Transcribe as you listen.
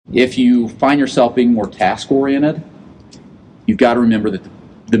If you find yourself being more task-oriented, you've got to remember that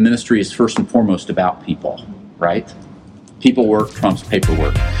the ministry is first and foremost about people, right? People work trumps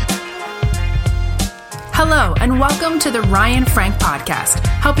paperwork. Hello, and welcome to the Ryan Frank Podcast,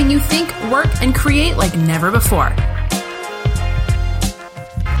 helping you think, work, and create like never before.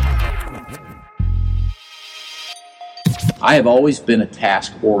 I have always been a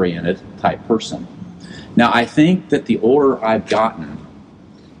task-oriented type person. Now, I think that the older I've gotten,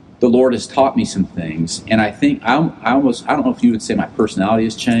 the Lord has taught me some things, and I think I don't know if you would say my personality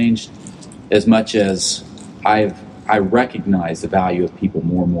has changed as much as I recognize the value of people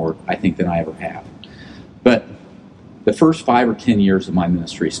more and more, I think, than I ever have. But the first 5 or 10 years of my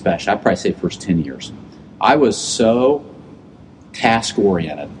ministry, especially, I'd probably say first 10 years, I was so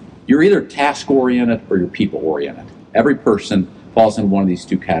task-oriented. You're either task-oriented or you're people-oriented. Every person falls in one of these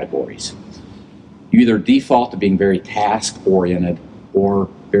two categories. You either default to being very task-oriented or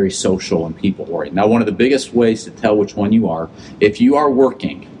very social and people-oriented. Now, one of the biggest ways to tell which one you are, if you are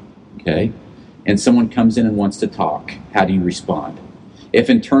working, okay, and someone comes in and wants to talk, how do you respond? If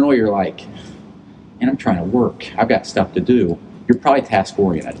internally you're like, man, I'm trying to work, I've got stuff to do, you're probably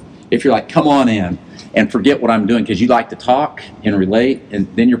task-oriented. If you're like, come on in and forget what I'm doing because you like to talk and relate,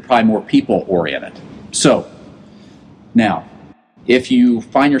 and then you're probably more people-oriented. So, now, if you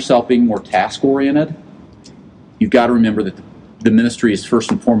find yourself being more task-oriented, you've got to remember that the ministry is first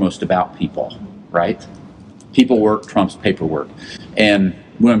and foremost about people, right? People work trumps paperwork. And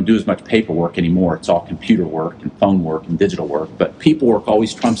we don't do as much paperwork anymore. It's all computer work and phone work and digital work. But people work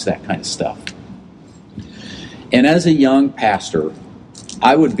always trumps that kind of stuff. And as a young pastor,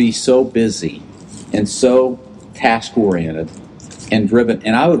 I would be so busy and so task-oriented and driven,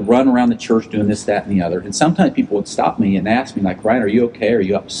 and I would run around the church doing this, that, and the other. And sometimes people would stop me and ask me, like, Ryan, are you okay? Are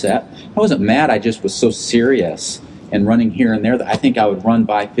you upset? I wasn't mad. I just was so serious and running here and there that I think I would run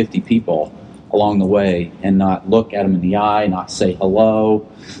by 50 people along the way and not look at them in the eye, not say hello.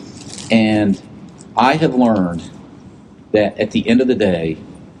 And I have learned that at the end of the day,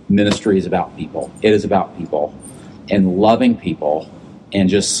 ministry is about people. It is about people and loving people and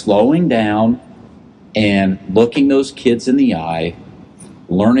just slowing down and looking those kids in the eye,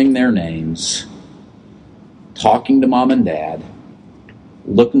 learning their names, talking to mom and dad,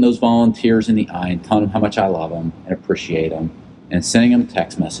 looking those volunteers in the eye and telling them how much I love them and appreciate them, and sending them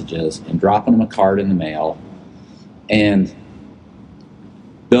text messages and dropping them a card in the mail. And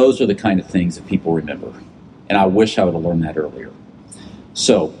those are the kind of things that people remember. And I wish I would have learned that earlier.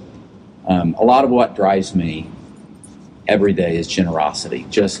 So, a lot of what drives me every day is generosity.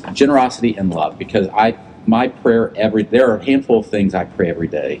 Just generosity and love. Because my prayer there are a handful of things I pray every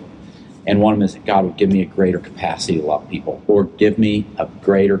day. And one of them is that God would give me a greater capacity to love people. Lord, give me a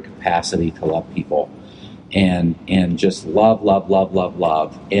greater capacity to love people. And just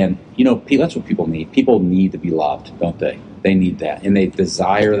love. And, you know, that's what people need. People need to be loved, don't they? They need that. And they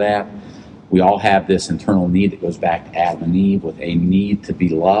desire that. We all have this internal need that goes back to Adam and Eve with a need to be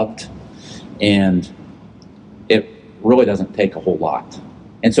loved. And it really doesn't take a whole lot.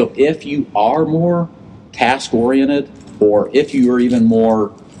 And so if you are more task-oriented, or if you are even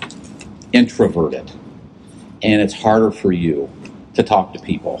more introverted, and it's harder for you to talk to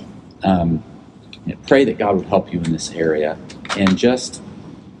people, pray that God would help you in this area, and just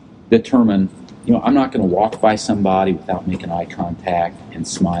determine, I'm not going to walk by somebody without making eye contact and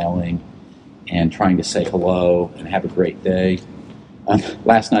smiling and trying to say hello and have a great day.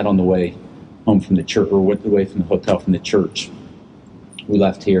 Last night on the way home from the church, or went the way from the hotel from the church, we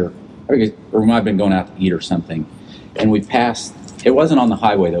left here, or we might have been going out to eat or something, and we passed. It wasn't on the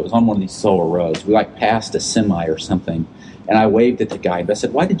highway, though. It was on one of these solo roads. We passed a semi or something, and I waved at the guy. But I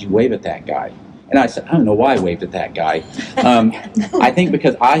said, why did you wave at that guy? And I said, I don't know why I waved at that guy. I think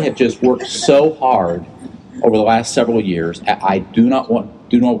because I have just worked so hard over the last several years. I do not want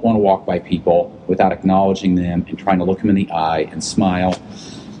to walk by people without acknowledging them and trying to look them in the eye and smile.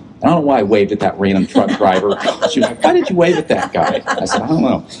 I don't know why I waved at that random truck driver. She was like, why did you wave at that guy? I said, I don't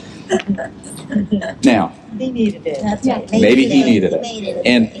know. Now, he needed it. That's right. Maybe he needed it.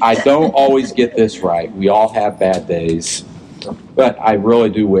 And I don't always get this right. We all have bad days. But I really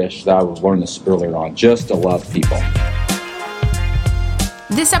do wish that I would learn this earlier on, just to love people.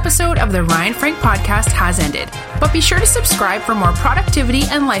 This episode of the Ryan Frank Podcast has ended, but be sure to subscribe for more productivity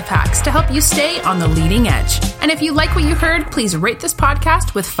and life hacks to help you stay on the leading edge. And if you like what you heard, please rate this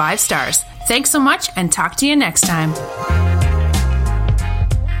podcast with 5 stars. Thanks so much, and talk to you next time.